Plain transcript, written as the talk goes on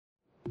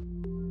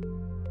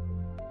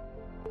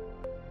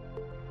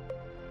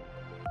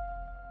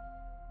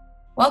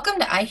Welcome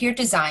to I Hear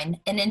Design,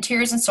 an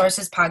Interiors and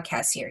Sources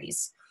podcast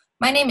series.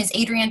 My name is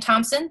Adrienne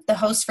Thompson, the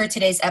host for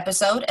today's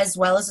episode, as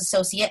well as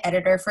Associate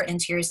Editor for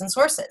Interiors and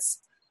Sources.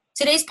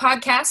 Today's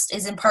podcast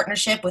is in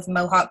partnership with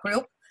Mohawk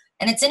Group,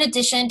 and it's in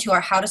addition to our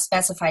How to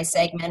Specify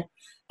segment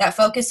that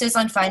focuses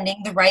on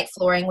finding the right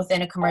flooring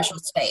within a commercial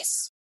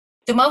space.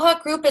 The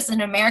Mohawk Group is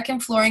an American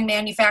flooring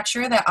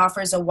manufacturer that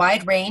offers a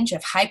wide range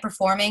of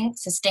high-performing,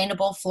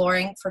 sustainable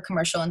flooring for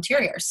commercial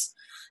interiors.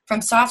 From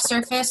soft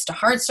surface to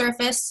hard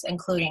surface,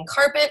 including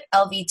carpet,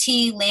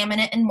 LVT,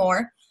 laminate, and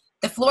more,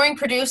 the flooring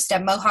produced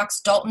at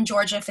Mohawk's Dalton,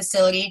 Georgia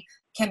facility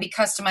can be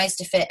customized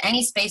to fit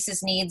any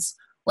space's needs,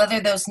 whether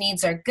those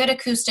needs are good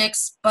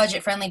acoustics,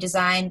 budget-friendly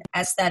design,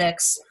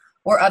 aesthetics,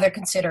 or other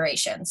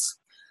considerations.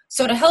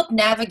 So to help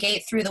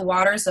navigate through the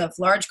waters of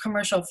large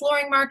commercial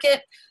flooring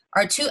market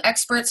are two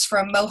experts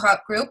from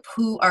Mohawk Group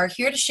who are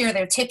here to share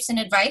their tips and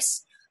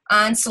advice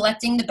on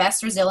selecting the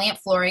best resilient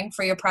flooring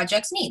for your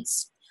project's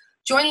needs.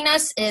 Joining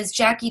us is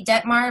Jackie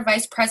Detmar,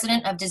 Vice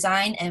President of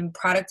Design and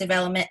Product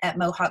Development at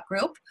Mohawk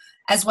Group,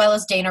 as well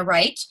as Dana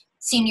Wright,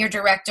 Senior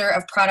Director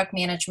of Product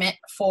Management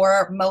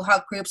for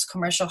Mohawk Group's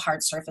Commercial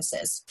Hard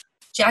Surfaces.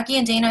 Jackie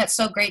and Dana, it's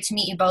so great to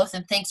meet you both,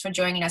 and thanks for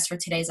joining us for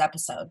today's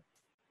episode.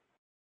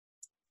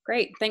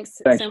 Great. Thanks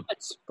so much.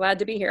 Glad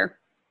to be here.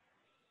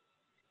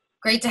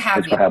 Great to have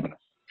Thanks you. for having us.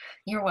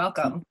 You're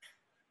welcome.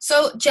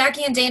 So,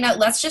 Jackie and Dana,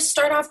 let's just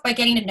start off by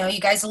getting to know you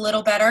guys a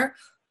little better.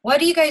 What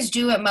do you guys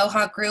do at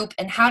Mohawk Group,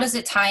 and how does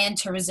it tie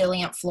into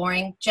resilient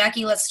flooring?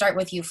 Jackie, let's start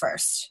with you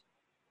first.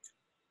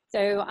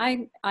 So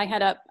I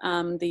head up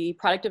the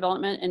product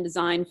development and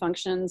design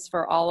functions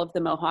for all of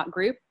the Mohawk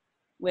Group,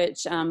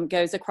 which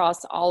goes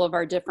across all of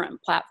our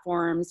different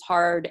platforms,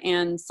 hard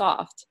and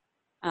soft.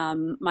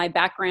 My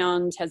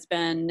background has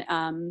been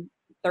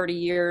 30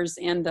 years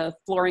in the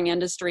flooring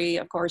industry,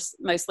 of course,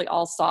 mostly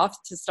all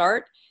soft to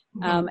start.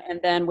 And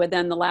then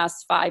within the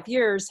last 5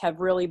 years have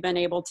really been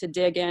able to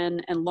dig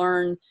in and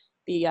learn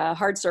the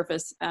hard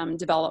surface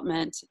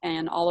development,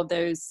 and all of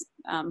those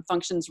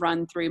functions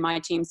run through my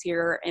teams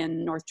here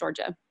in North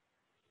Georgia.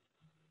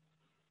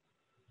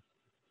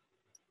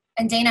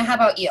 And Dana, how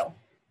about you?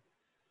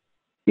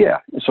 Yeah,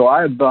 so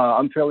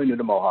I'm fairly new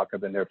to Mohawk.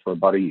 I've been there for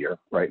about a year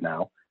right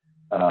now.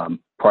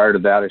 Prior to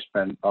that, I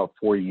spent about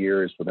 4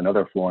 years with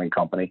another flooring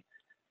company,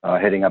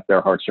 heading up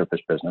their hard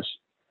surface business.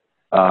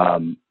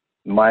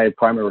 My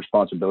primary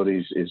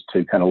responsibilities is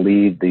to kind of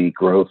lead the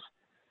growth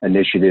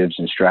initiatives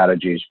and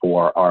strategies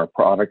for our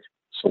product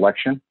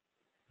selection,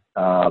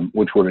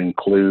 which would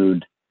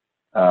include,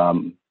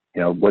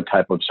 what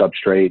type of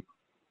substrate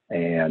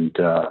and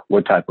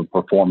what type of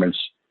performance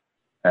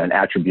and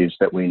attributes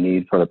that we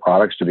need for the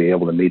products to be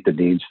able to meet the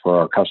needs for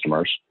our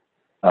customers.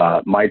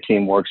 My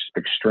team works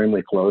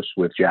extremely close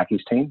with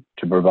Jackie's team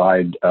to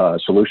provide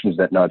solutions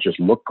that not just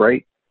look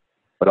great,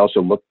 but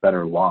also look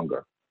better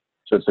longer.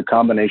 So it's the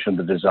combination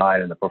of the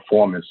design and the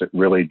performance that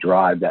really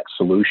drive that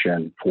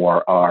solution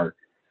for our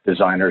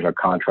designers, our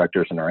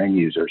contractors, and our end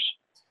users.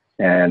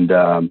 And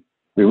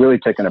we really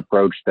take an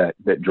approach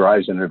that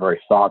drives in a very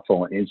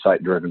thoughtful and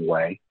insight-driven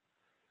way.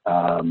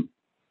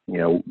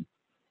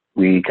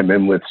 We come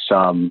in with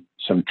some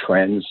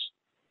trends,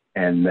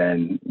 and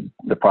then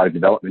the product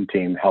development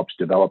team helps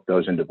develop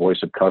those into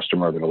voice of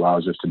customer that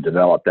allows us to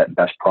develop that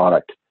best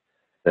product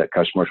that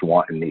customers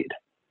want and need.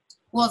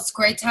 Well, it's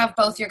great to have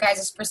both your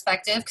guys'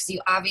 perspective because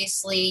you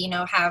obviously,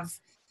 have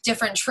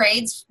different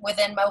trades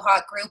within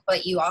Mohawk Group,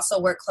 but you also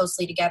work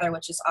closely together,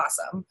 which is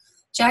awesome.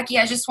 Jackie,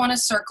 I just want to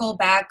circle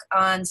back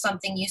on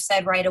something you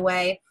said right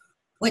away,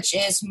 which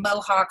is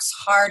Mohawk's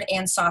hard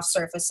and soft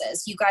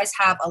surfaces. You guys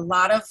have a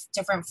lot of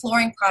different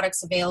flooring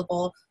products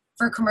available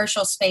for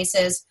commercial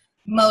spaces.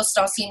 Most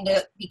all seem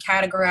to be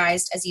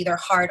categorized as either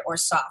hard or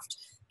soft.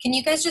 Can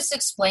you guys just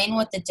explain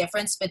what the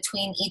difference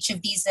between each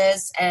of these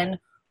is and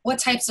what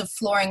types of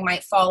flooring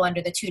might fall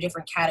under the two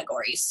different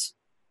categories?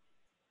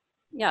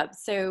 Yeah,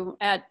 so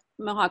at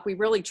Mohawk, we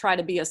really try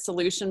to be a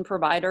solution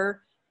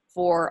provider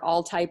for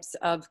all types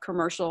of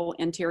commercial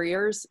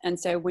interiors. And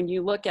so when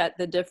you look at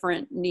the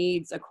different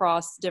needs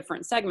across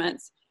different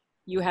segments,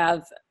 you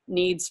have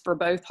needs for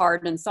both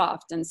hard and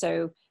soft. And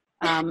so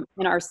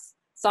in our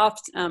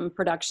soft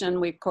production,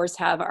 we of course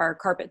have our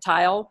carpet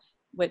tile,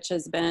 which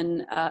has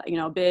been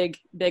a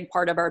big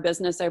part of our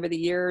business over the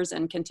years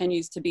and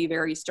continues to be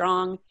very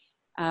strong.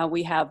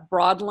 We have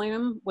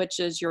broadloom, which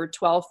is your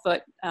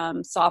 12-foot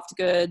soft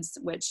goods,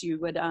 which you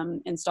would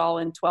install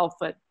in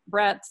 12-foot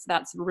breadths.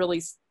 That's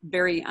really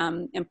very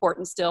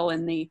important still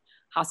in the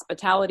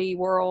hospitality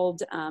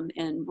world,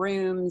 in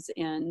rooms,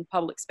 in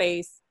public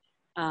space.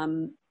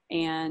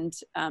 And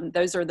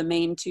those are the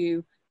main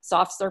two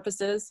soft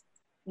surfaces.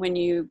 When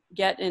you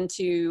get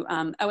into,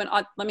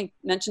 let me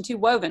mention too,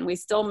 woven. We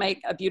still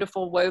make a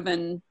beautiful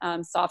woven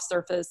soft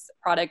surface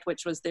product,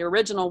 which was the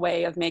original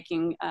way of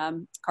making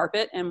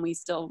carpet. And we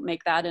still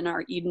make that in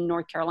our Eden,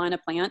 North Carolina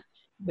plant,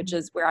 which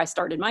is where I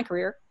started my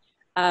career.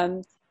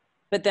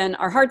 But then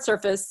our hard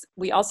surface,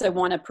 we also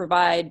want to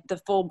provide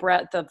the full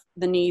breadth of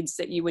the needs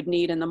that you would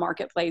need in the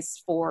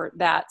marketplace for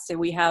that. So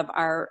we have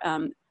our,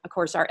 of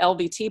course, our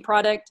LVT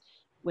product,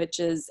 which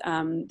is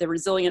the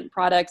resilient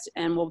product,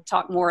 and we'll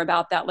talk more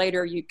about that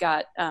later. You've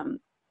got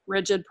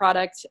rigid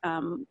product,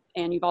 and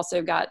you've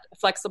also got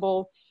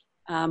flexible.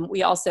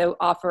 We also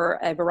offer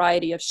a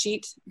variety of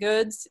sheet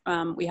goods.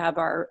 We have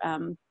our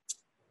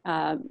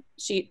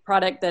sheet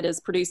product that is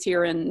produced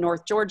here in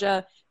North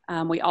Georgia.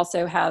 We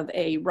also have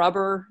a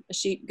rubber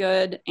sheet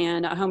good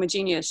and a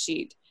homogeneous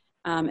sheet.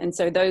 And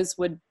so those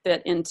would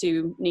fit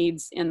into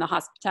needs in the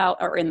hospital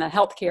or in the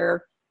healthcare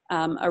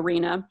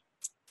arena.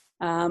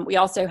 We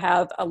also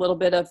have a little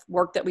bit of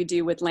work that we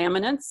do with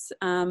laminates,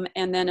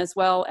 and then as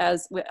well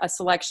as a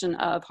selection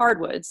of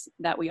hardwoods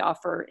that we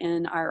offer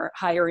in our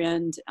higher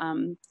end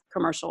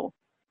commercial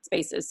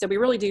spaces. So we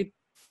really do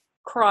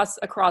cross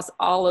across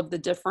all of the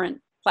different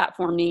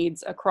platform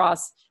needs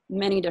across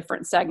many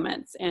different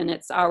segments. And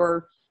it's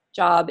our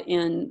job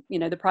in,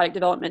 the product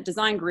development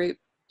design group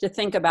to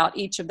think about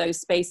each of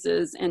those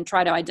spaces and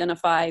try to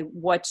identify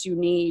what you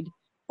need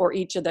for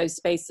each of those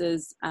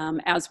spaces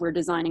as we're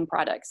designing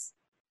products.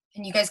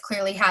 And you guys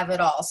clearly have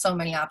it all, so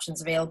many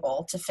options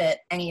available to fit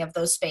any of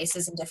those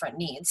spaces and different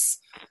needs.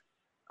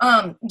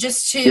 Go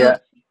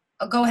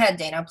ahead,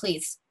 Dana,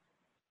 please.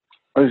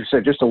 I was going to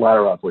say, just to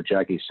ladder up what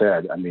Jackie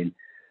said, I mean,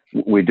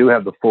 we do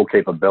have the full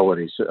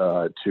capabilities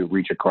to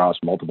reach across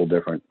multiple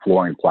different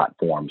flooring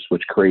platforms,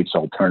 which creates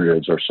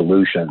alternatives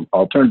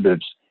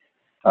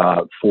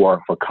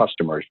for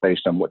customers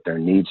based on what their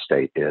need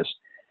state is.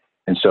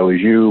 And so as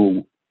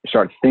you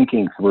start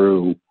thinking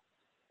through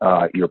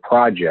your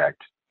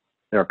project,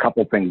 there are a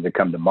couple of things that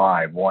come to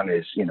mind. One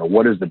is,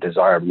 what is the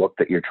desired look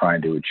that you're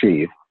trying to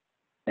achieve?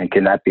 And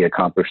can that be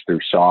accomplished through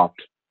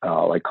soft,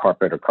 like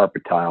carpet or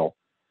carpet tile,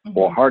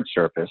 or hard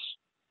surface?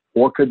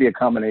 Or could be a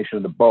combination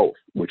of the both,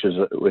 which is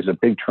a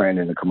big trend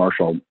in the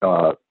commercial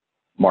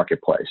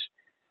marketplace.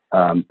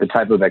 The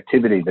type of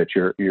activity that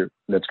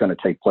that's going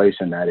to take place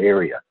in that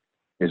area.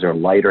 Is there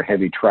light or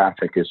heavy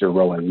traffic? Is there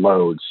rolling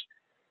loads?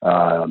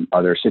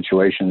 Are there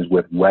situations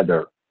with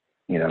weather?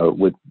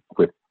 With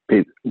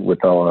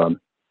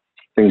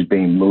things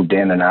being moved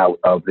in and out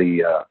of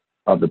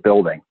the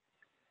building,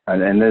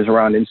 and there's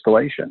around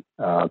installation,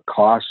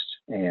 cost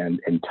and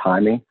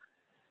timing.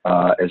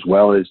 As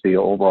well as the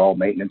overall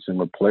maintenance and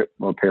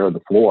repair of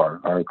the floor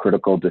are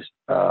critical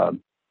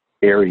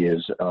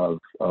areas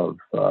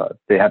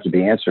they have to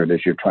be answered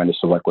as you're trying to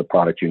select what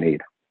product you need.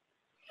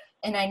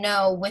 And I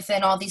know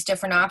within all these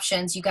different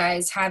options, you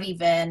guys have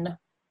even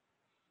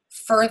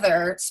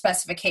further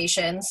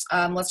specifications.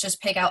 Let's just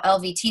pick out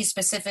LVT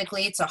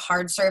specifically. It's a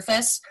hard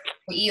surface,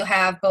 but you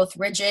have both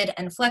rigid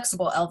and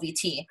flexible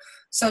LVT.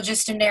 So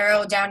just to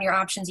narrow down your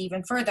options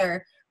even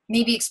further,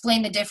 maybe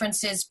explain the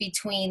differences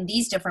between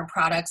these different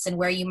products and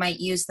where you might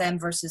use them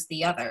versus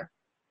the other.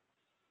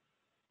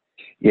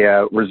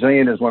 Yeah,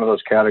 resilient is one of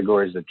those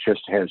categories that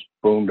just has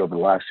boomed over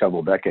the last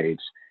several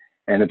decades.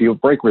 And if you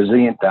break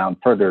resilient down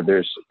further,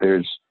 there's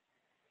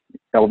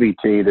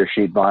LVT, there's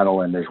sheet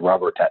vinyl, and there's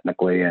rubber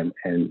technically, and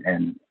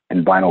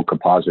vinyl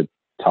composite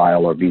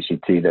tile or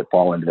VCT that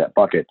fall into that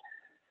bucket.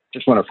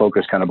 Just want to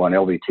focus kind of on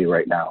LVT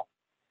right now.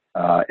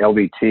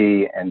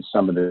 LVT and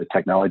some of the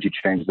technology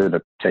changes that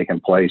have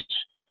taken place,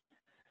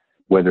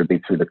 whether it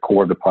be through the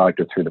core of the product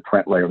or through the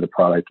print layer of the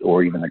product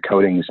or even the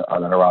coatings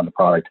that are on the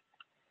product,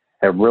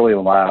 have really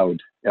allowed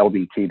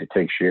LVT to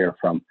take share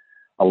from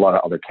a lot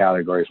of other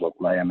categories like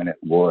laminate,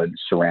 wood,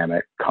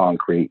 ceramic,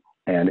 concrete,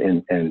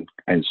 and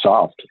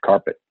soft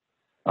carpet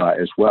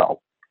as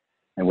well.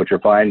 And what you're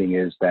finding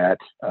is that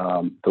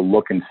the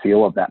look and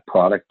feel of that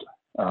product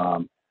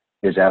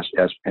is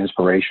as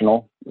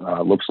inspirational,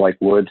 looks like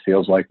wood,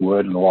 feels like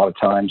wood, and a lot of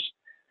times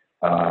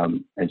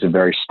it's a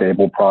very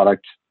stable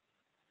product.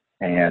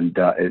 And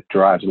it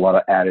drives a lot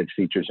of added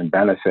features and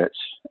benefits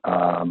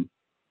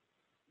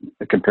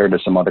compared to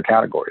some other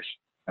categories.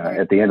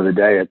 At the end of the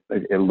day,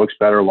 it looks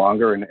better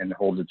longer and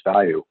holds its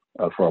value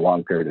for a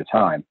long period of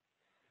time.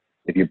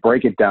 If you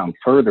break it down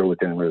further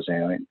within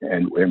resilient,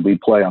 and we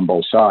play on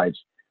both sides,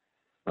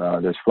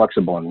 there's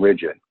flexible and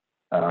rigid.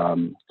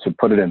 To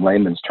put it in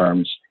layman's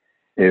terms,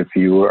 if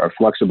you were a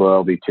flexible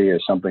LVT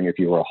is something, if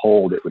you were a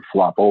hold, it would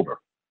flop over.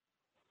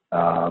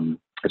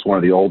 It's one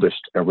of the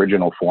oldest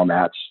original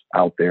formats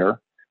out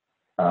there.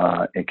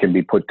 It can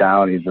be put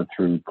down either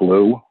through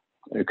glue.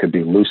 It could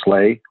be loose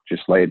lay,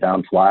 just lay it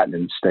down flat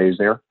and it stays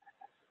there.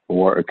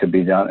 Or it could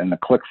be done in the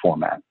click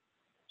format.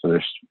 So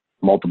there's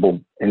multiple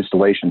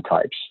installation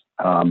types.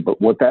 But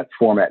what that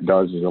format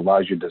does is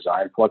allows you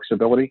design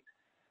flexibility.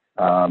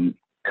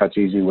 Cuts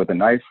easy with a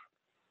knife.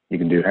 You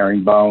can do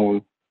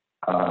herringbone.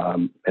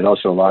 It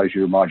also allows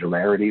you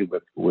modularity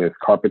with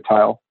carpet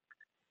tile.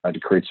 To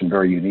create some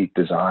very unique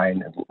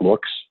design and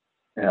looks.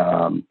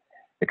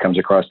 It comes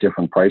across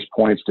different price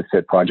points to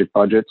fit project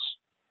budgets.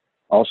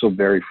 Also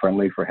very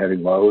friendly for heavy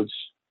loads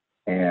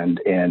and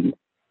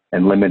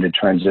limited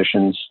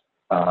transitions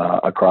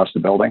across the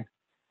building.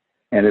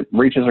 And it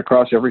reaches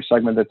across every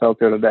segment that's out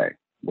there today,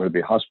 whether it be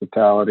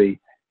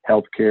hospitality,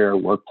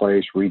 healthcare,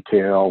 workplace,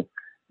 retail,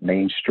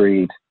 Main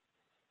Street.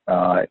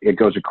 It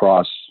goes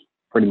across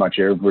pretty much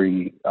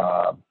every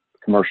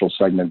commercial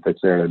segment that's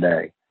there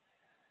today.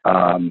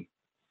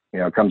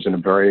 It comes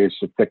in various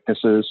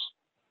thicknesses.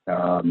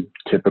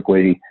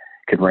 Typically,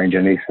 could range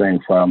anything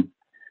from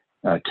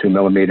 2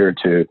 millimeter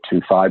to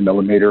 5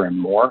 millimeter and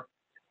more.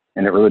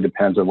 And it really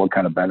depends on what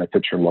kind of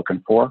benefits you're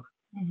looking for.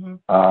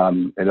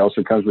 Mm-hmm. It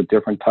also comes with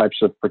different types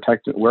of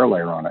protected wear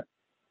layer on it.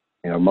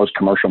 Most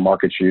commercial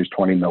markets use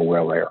 20 mil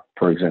wear layer,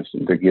 for instance,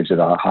 that gives it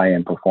a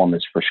high-end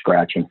performance for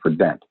scratch and for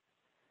dent.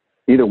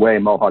 Either way,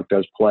 Mohawk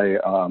does play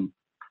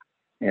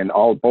in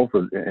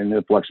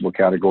the flexible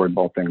category,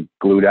 both in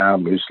glue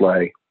down, loose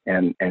lay,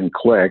 and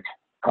click.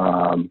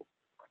 The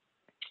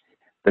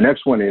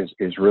next one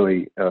is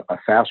really a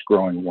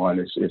fast-growing one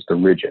is the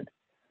rigid.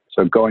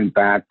 So going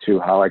back to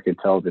how I could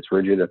tell if it's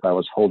rigid, if I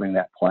was holding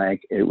that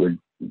plank, it would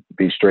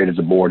be straight as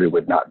a board, it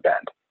would not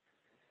bend.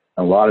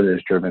 A lot of it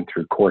is driven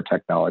through core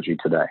technology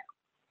today.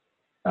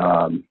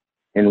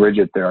 In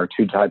rigid, there are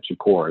two types of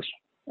cores.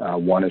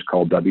 One is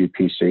called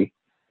WPC,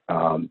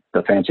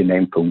 the fancy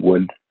name for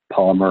wood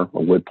polymer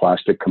or wood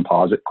plastic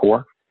composite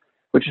core,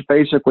 which is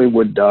basically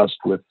wood dust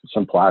with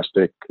some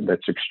plastic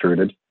that's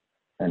extruded,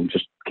 and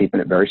just keeping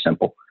it very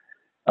simple.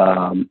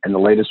 And the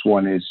latest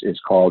one is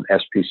called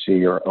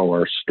SPC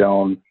or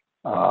stone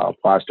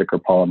plastic or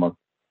polymer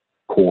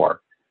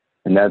core.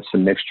 And that's a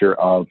mixture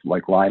of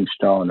like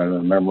limestone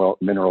and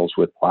minerals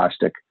with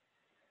plastic.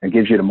 It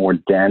gives you a more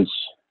dense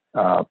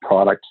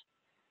product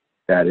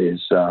that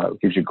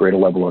gives you a greater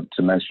level of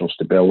dimensional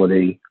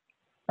stability,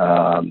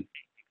 a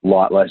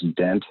lot less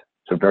dent.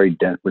 It's a very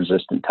dent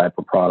resistant type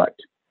of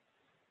product.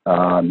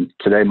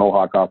 Today,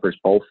 Mohawk offers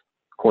both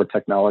core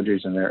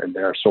technologies in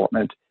their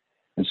assortment.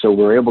 And so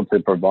we're able to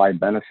provide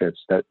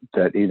benefits that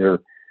either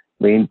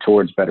lean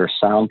towards better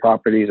sound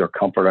properties or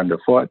comfort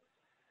underfoot,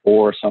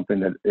 or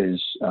something that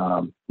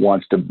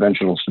wants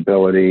dimensional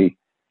stability,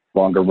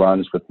 longer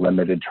runs with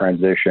limited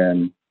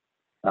transition,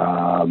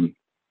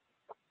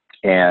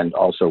 and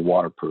also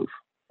waterproof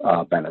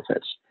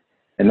benefits.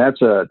 And that's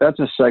a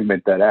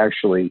segment that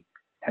actually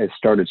has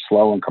started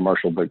slow in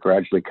commercial, but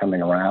gradually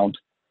coming around.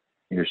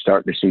 You're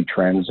starting to see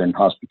trends in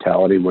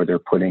hospitality where they're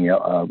putting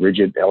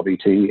rigid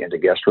LVT into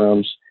guest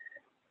rooms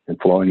and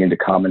flowing into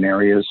common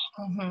areas.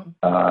 Mm-hmm.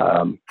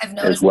 I've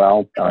noticed as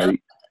well.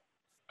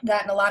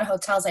 That in a lot of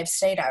hotels I've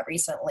stayed at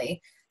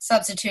recently,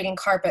 substituting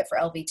carpet for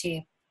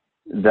LVT.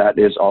 That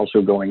is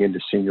also going into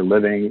senior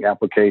living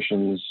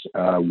applications,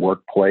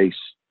 workplace,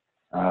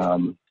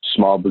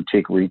 small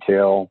boutique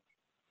retail,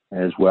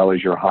 as well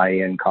as your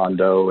high-end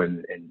condo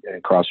and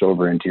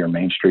crossover into your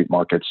Main Street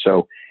markets.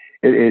 So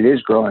it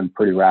is growing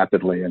pretty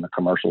rapidly in the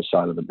commercial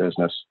side of the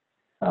business.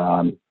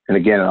 And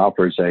again, it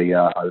offers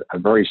a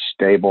very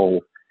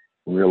stable,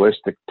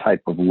 realistic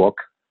type of look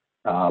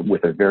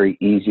with a very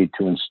easy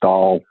to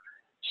install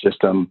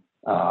system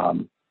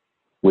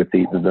with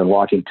the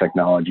locking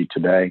technology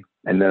today.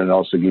 And then it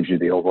also gives you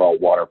the overall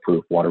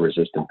waterproof,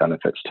 water-resistant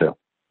benefits too.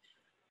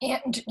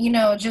 And,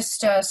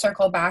 just to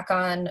circle back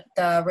on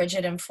the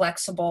rigid and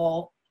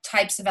flexible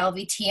types of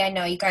LVT, I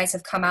know you guys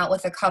have come out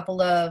with a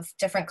couple of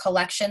different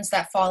collections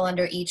that fall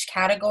under each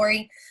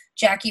category.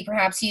 Jackie,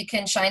 perhaps you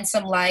can shine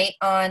some light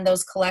on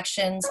those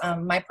collections.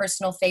 My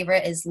personal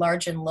favorite is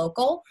Large and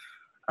Local,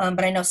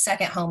 but I know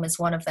Second Home is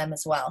one of them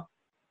as well.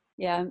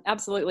 Yeah,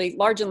 absolutely.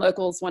 Large and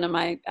Local is one of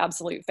my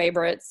absolute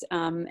favorites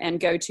and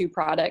go-to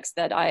products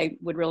that I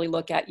would really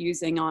look at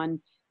using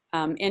on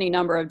any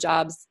number of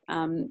jobs.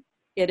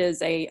 It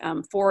is a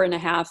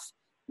 4.5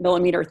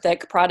 millimeter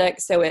thick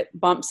product, so it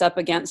bumps up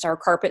against our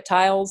carpet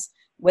tiles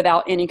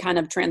without any kind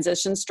of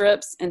transition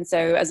strips. And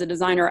so as a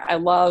designer, I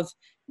love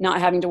not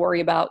having to worry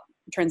about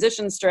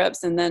transition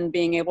strips and then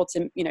being able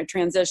to,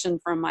 transition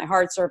from my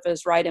hard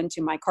surface right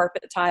into my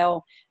carpet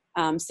tile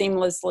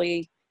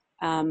seamlessly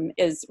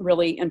is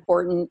really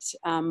important.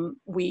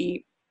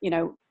 We,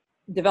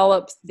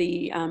 developed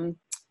the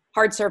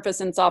hard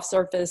surface and soft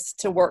surface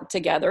to work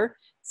together.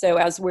 So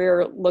as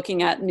we're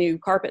looking at new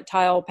carpet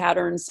tile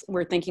patterns,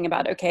 we're thinking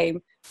about, okay,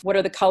 what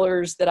are the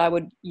colors that I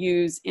would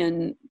use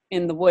in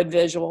the wood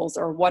visuals,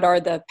 or what are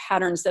the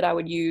patterns that I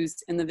would use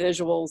in the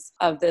visuals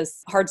of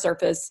this hard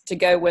surface to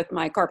go with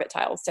my carpet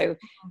tile? So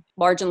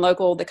Large and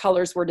Local, the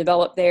colors were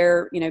developed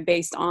there,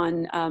 based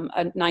on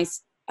a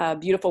nice,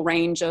 beautiful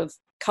range of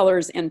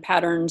colors and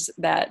patterns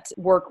that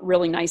work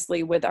really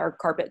nicely with our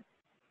carpet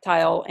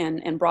tile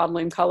and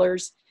broadloom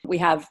colors. We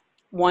have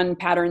one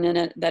pattern in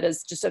it that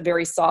is just a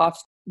very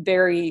soft,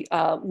 very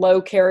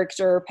low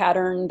character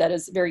pattern that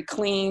is very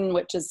clean,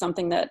 which is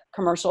something that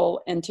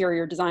commercial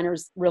interior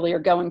designers really are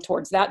going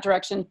towards that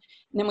direction. And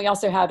then we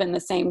also have, in the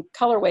same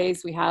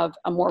colorways, we have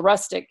a more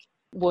rustic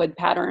wood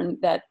pattern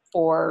that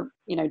for,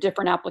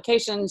 different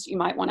applications, you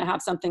might want to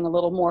have something a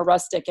little more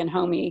rustic and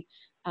homey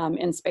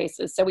in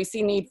spaces. So we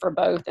see need for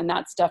both, and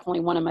that's definitely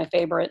one of my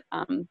favorite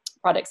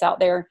products out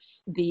there.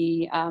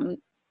 The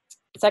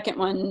second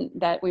one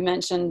that we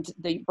mentioned,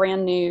 the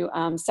brand new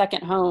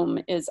Second Home,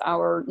 is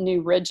our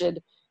new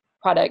rigid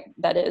product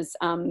that is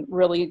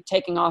really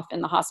taking off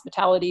in the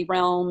hospitality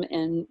realm,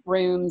 in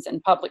rooms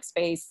and public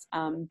space,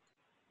 and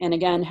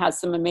again has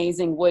some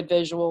amazing wood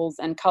visuals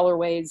and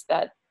colorways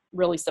that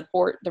really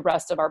support the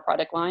rest of our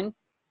product line.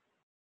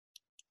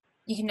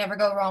 You can never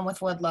go wrong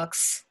with wood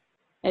looks.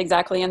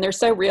 Exactly. And they're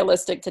so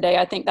realistic today.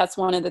 I think that's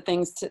one of the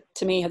things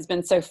to me has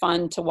been so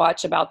fun to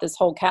watch about this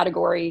whole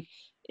category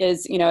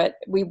is,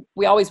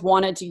 we always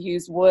wanted to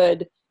use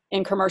wood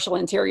in commercial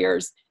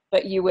interiors,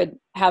 but you would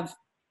have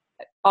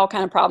all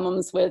kind of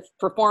problems with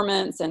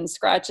performance and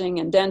scratching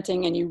and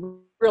denting, and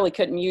you really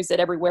couldn't use it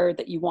everywhere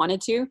that you wanted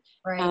to.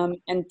 Right.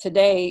 And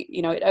today,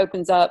 it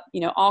opens up,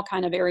 all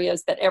kind of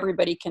areas that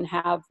everybody can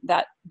have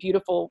that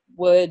beautiful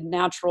wood,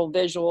 natural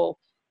visual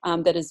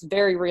that is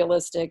very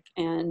realistic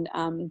and,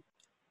 and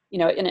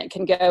it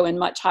can go in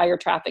much higher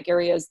traffic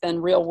areas than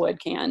real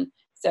wood can.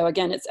 So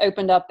again, it's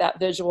opened up that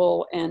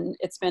visual, and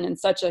it's been in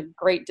such a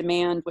great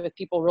demand with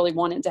people really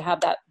wanting to have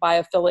that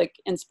biophilic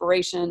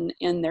inspiration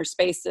in their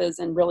spaces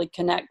and really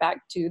connect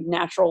back to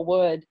natural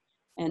wood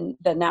and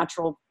the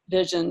natural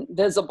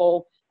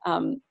visible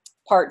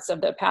parts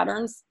of the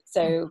patterns.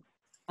 So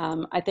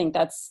I think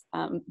that's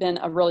been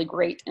a really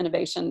great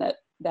innovation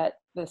that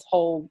this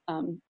whole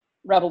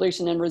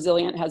revolution in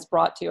Resilient has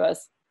brought to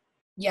us.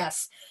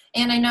 Yes.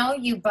 And I know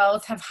you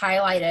both have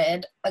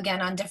highlighted, again,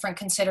 on different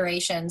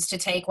considerations to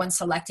take when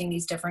selecting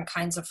these different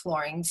kinds of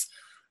floorings.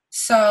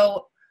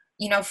 So,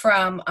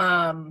 from,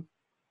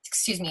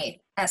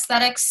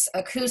 aesthetics,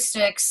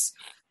 acoustics,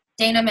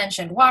 Dana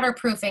mentioned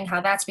waterproofing, how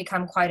that's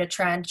become quite a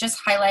trend, just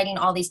highlighting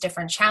all these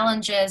different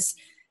challenges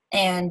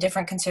and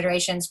different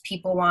considerations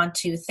people want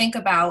to think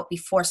about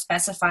before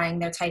specifying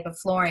their type of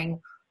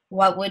flooring.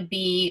 What would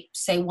be,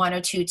 say, 1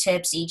 or 2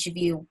 tips each of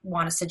you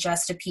want to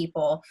suggest to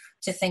people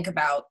to think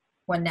about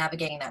when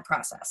navigating that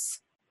process?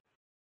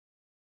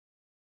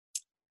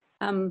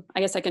 I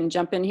guess I can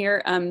jump in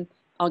here.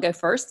 I'll go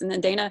first, and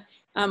then Dana.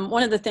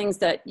 One of the things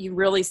that you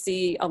really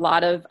see a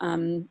lot of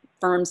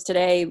firms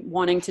today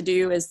wanting to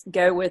do is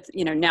go with,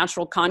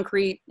 natural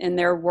concrete in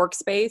their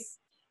workspace.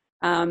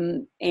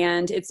 And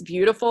it's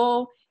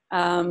beautiful,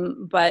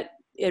 but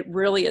it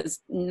really is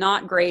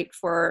not great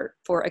for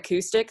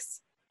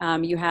acoustics.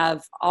 You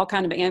have all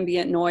kind of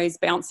ambient noise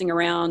bouncing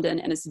around, and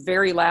it's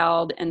very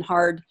loud and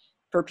hard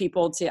for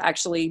people to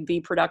actually be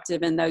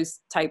productive in those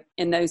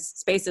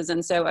spaces.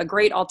 And so a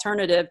great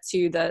alternative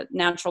to the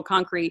natural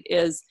concrete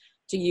is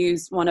to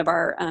use one of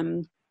our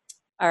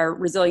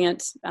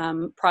Resilient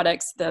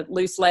products, the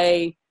loose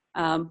lay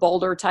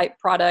boulder type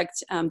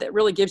product that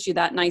really gives you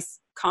that nice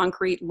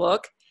concrete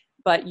look,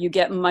 but you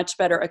get much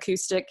better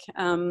acoustic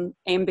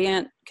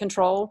ambient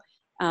control.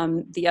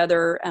 The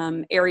other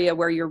area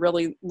where you're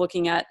really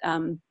looking at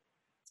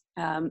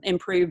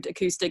improved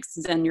acoustics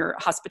is in your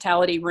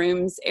hospitality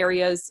rooms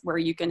areas where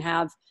you can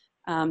have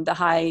the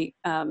high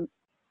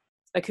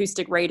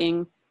acoustic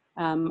rating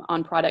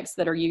on products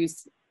that are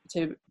used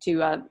to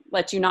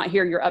let you not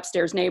hear your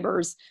upstairs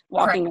neighbors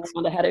walking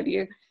around ahead of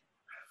you.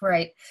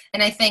 Right.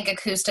 And I think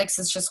acoustics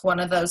is just one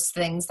of those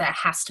things that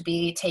has to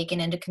be taken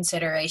into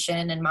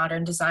consideration in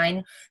modern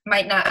design.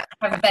 Might not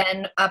have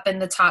been up in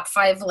the top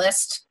 5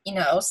 list,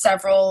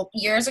 several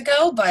years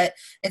ago, but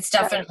it's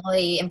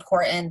definitely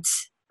important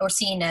or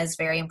seen as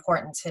very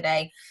important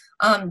today.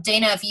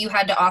 Dana, if you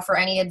had to offer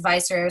any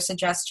advice or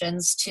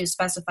suggestions to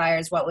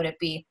specifiers, what would it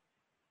be?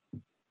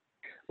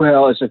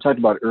 Well, as I talked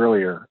about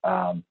earlier,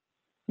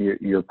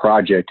 your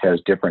project has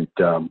different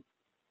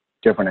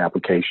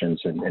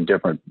applications and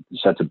different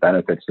sets of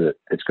benefits that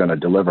it's going to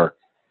deliver.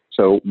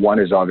 So one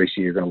is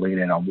obviously you're going to lean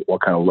in on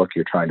what kind of look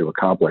you're trying to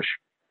accomplish.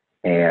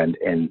 And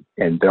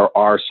there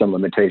are some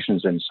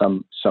limitations in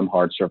some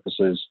hard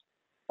surfaces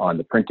on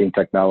the printing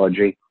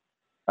technology.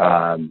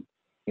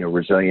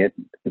 Resilient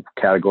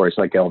categories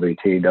like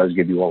LVT does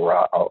give you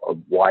a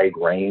wide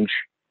range.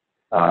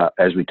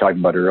 As we talked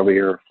about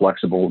earlier,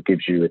 flexible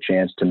gives you a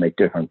chance to make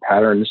different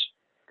patterns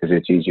because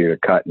it's easier to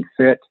cut and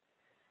fit.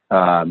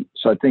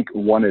 So I think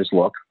one is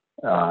look,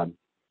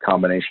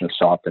 combination of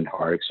soft and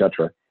hard, et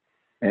cetera.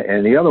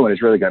 And the other one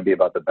is really going to be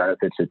about the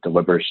benefits it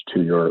delivers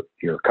to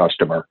your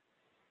customer.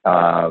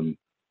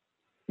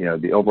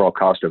 The overall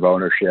cost of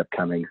ownership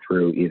coming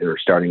through either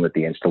starting with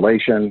the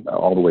installation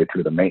all the way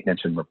through the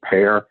maintenance and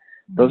repair.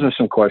 Those are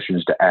some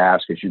questions to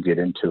ask as you get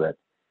into it.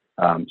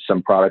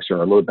 Some products are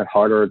a little bit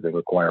harder. They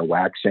require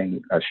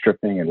waxing,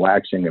 stripping and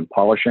waxing and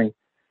polishing.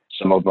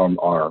 Some of them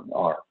are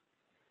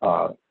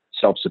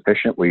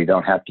self-sufficient where you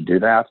don't have to do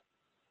that.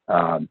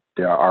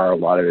 There are a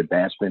lot of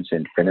advancements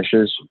in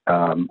finishes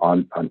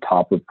on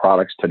top of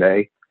products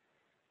today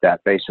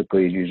that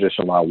basically you just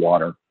allow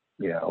water,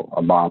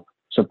 a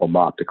simple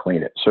mop to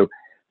clean it. So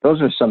those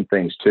are some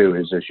things too,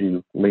 is as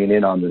you lean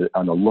in on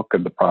the look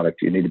of the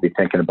product, you need to be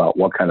thinking about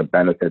what kind of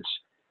benefits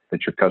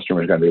that your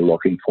customer is going to be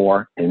looking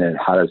for, and then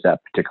how does that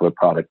particular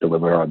product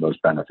deliver on those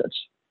benefits.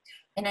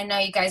 And I know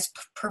you guys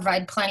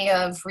provide plenty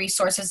of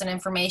resources and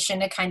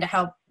information to kind of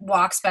help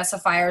walk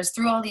specifiers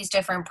through all these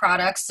different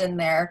products and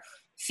their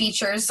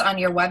features on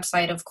your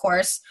website, of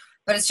course.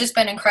 But it's just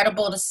been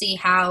incredible to see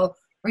how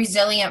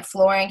Resilient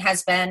flooring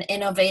has been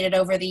innovated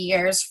over the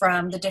years,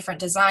 from the different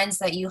designs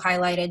that you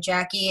highlighted,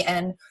 Jackie,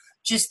 and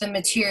just the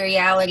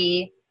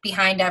materiality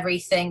behind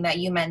everything that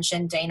you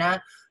mentioned,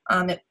 Dana.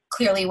 It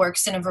clearly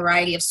works in a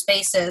variety of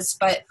spaces.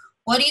 But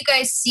what do you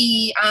guys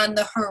see on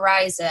the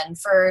horizon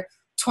for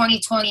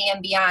 2020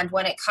 and beyond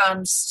when it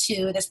comes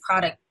to this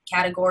product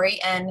category?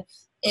 And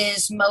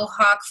is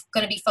Mohawk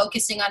going to be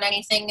focusing on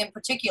anything in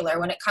particular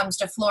when it comes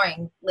to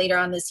flooring later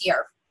on this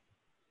year?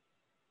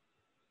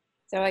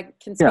 So I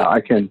can speak. Yeah,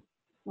 I can.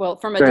 Well,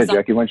 from a Go ahead, design,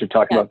 Jackie. Why don't you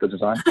talk about the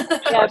design?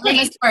 yeah,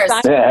 Ladies first.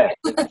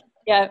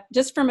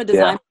 Just from a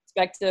design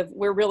perspective,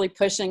 we're really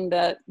pushing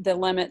the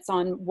limits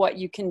on what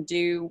you can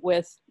do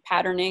with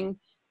patterning.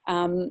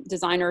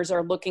 Designers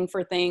are looking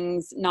for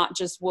things, not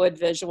just wood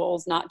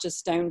visuals, not just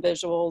stone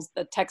visuals.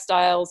 The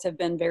textiles have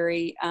been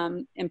very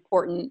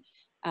important.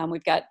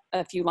 We've got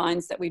a few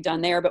lines that we've done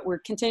there, but we're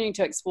continuing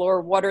to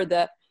explore what are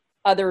the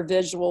other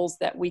visuals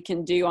that we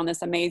can do on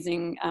this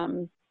amazing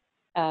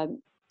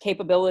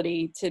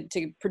capability to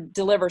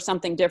deliver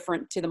something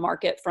different to the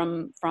market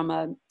from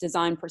a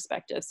design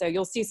perspective. So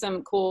you'll see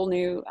some cool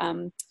new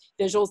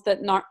visuals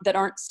that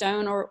aren't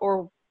stone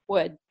or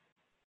wood.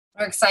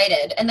 We're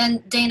excited. And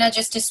then Dana,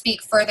 just to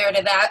speak further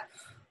to that,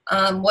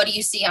 what do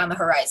you see on the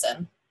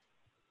horizon?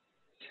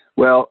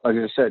 Well, like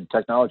I said,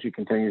 technology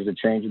continues to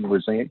change in the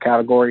resilient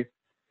category,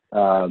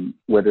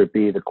 whether it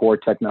be the core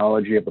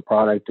technology of the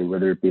product or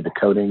whether it be the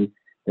coating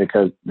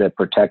that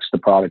protects the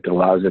product and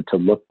allows it to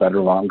look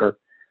better longer.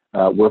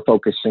 We're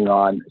focusing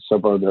on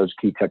several of those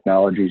key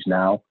technologies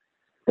now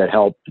that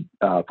help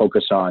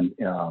focus on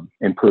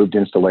improved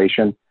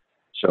installation.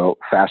 So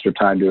faster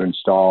time to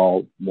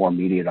install, more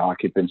immediate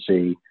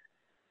occupancy,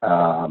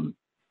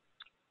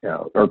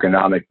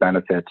 ergonomic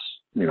benefits,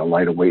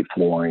 lighter weight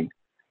flooring.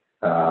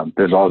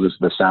 There's also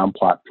the sound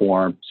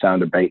platform,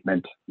 sound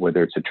abatement,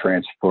 whether it's a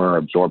transfer,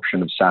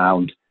 absorption of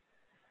sound,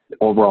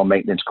 overall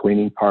maintenance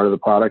cleaning part of the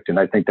product. And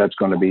I think that's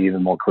going to be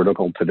even more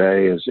critical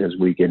today as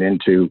we get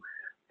into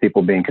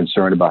people being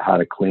concerned about how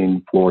to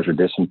clean floors or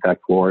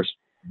disinfect floors.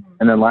 Mm-hmm.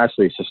 And then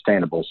lastly,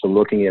 sustainable. So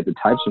looking at the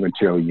types of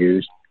material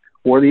used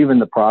or even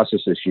the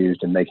processes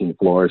used in making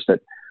floors that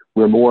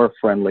we're more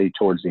friendly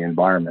towards the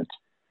environment,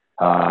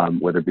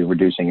 whether it be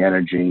reducing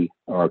energy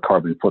or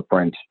carbon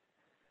footprint,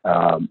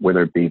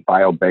 whether it be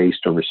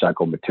bio-based or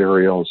recycled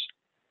materials.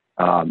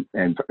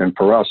 And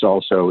for us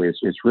also,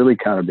 it's really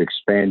kind of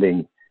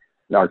expanding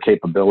our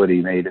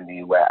capability made in the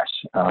U.S.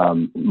 A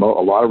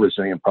lot of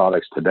resilient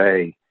products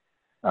today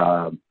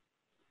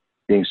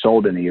being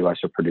sold in the U.S.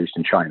 are produced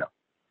in China.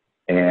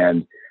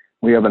 And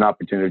we have an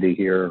opportunity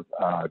here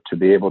to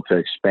be able to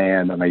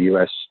expand on a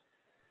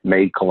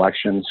U.S.-made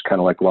collections,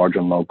 kind of like large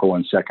and local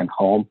and second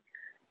home,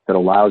 that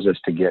allows us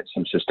to get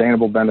some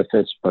sustainable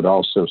benefits, but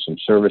also some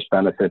service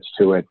benefits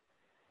to it,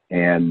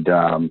 and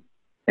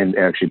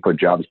actually put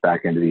jobs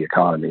back into the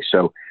economy.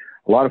 So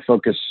a lot of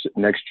focus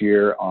next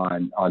year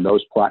on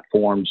those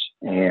platforms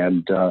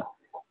and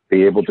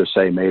be able to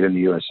say made in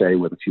the USA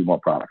with a few more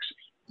products.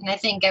 And I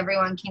think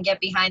everyone can get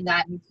behind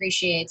that and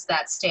appreciates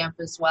that stamp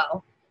as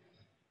well.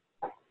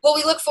 Well,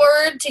 we look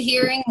forward to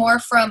hearing more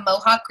from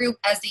Mohawk Group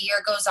as the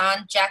year goes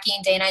on. Jackie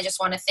and Dana, I just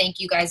want to thank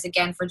you guys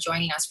again for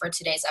joining us for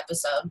today's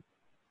episode.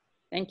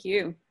 Thank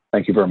you.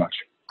 Thank you very much.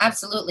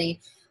 Absolutely.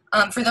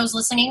 For those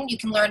listening, you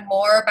can learn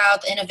more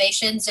about the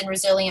innovations in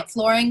resilient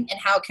flooring and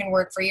how it can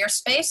work for your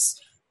space.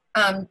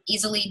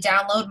 Easily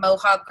download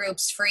Mohawk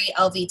Group's free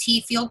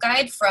LVT field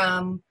guide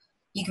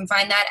you can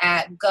find that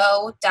at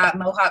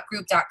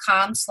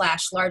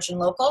go.mohawkgroup.com/large and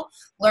local.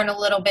 Learn a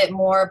little bit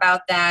more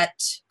about that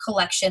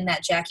collection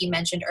that Jackie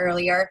mentioned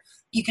earlier.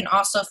 You can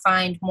also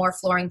find more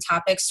flooring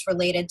topics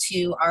related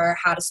to our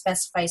How to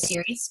Specify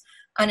series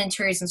on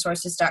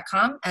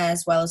interiorsandsources.com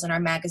as well as in our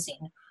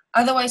magazine.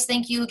 Otherwise,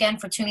 thank you again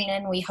for tuning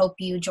in. We hope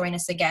you join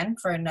us again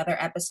for another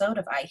episode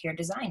of I Hear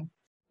Design.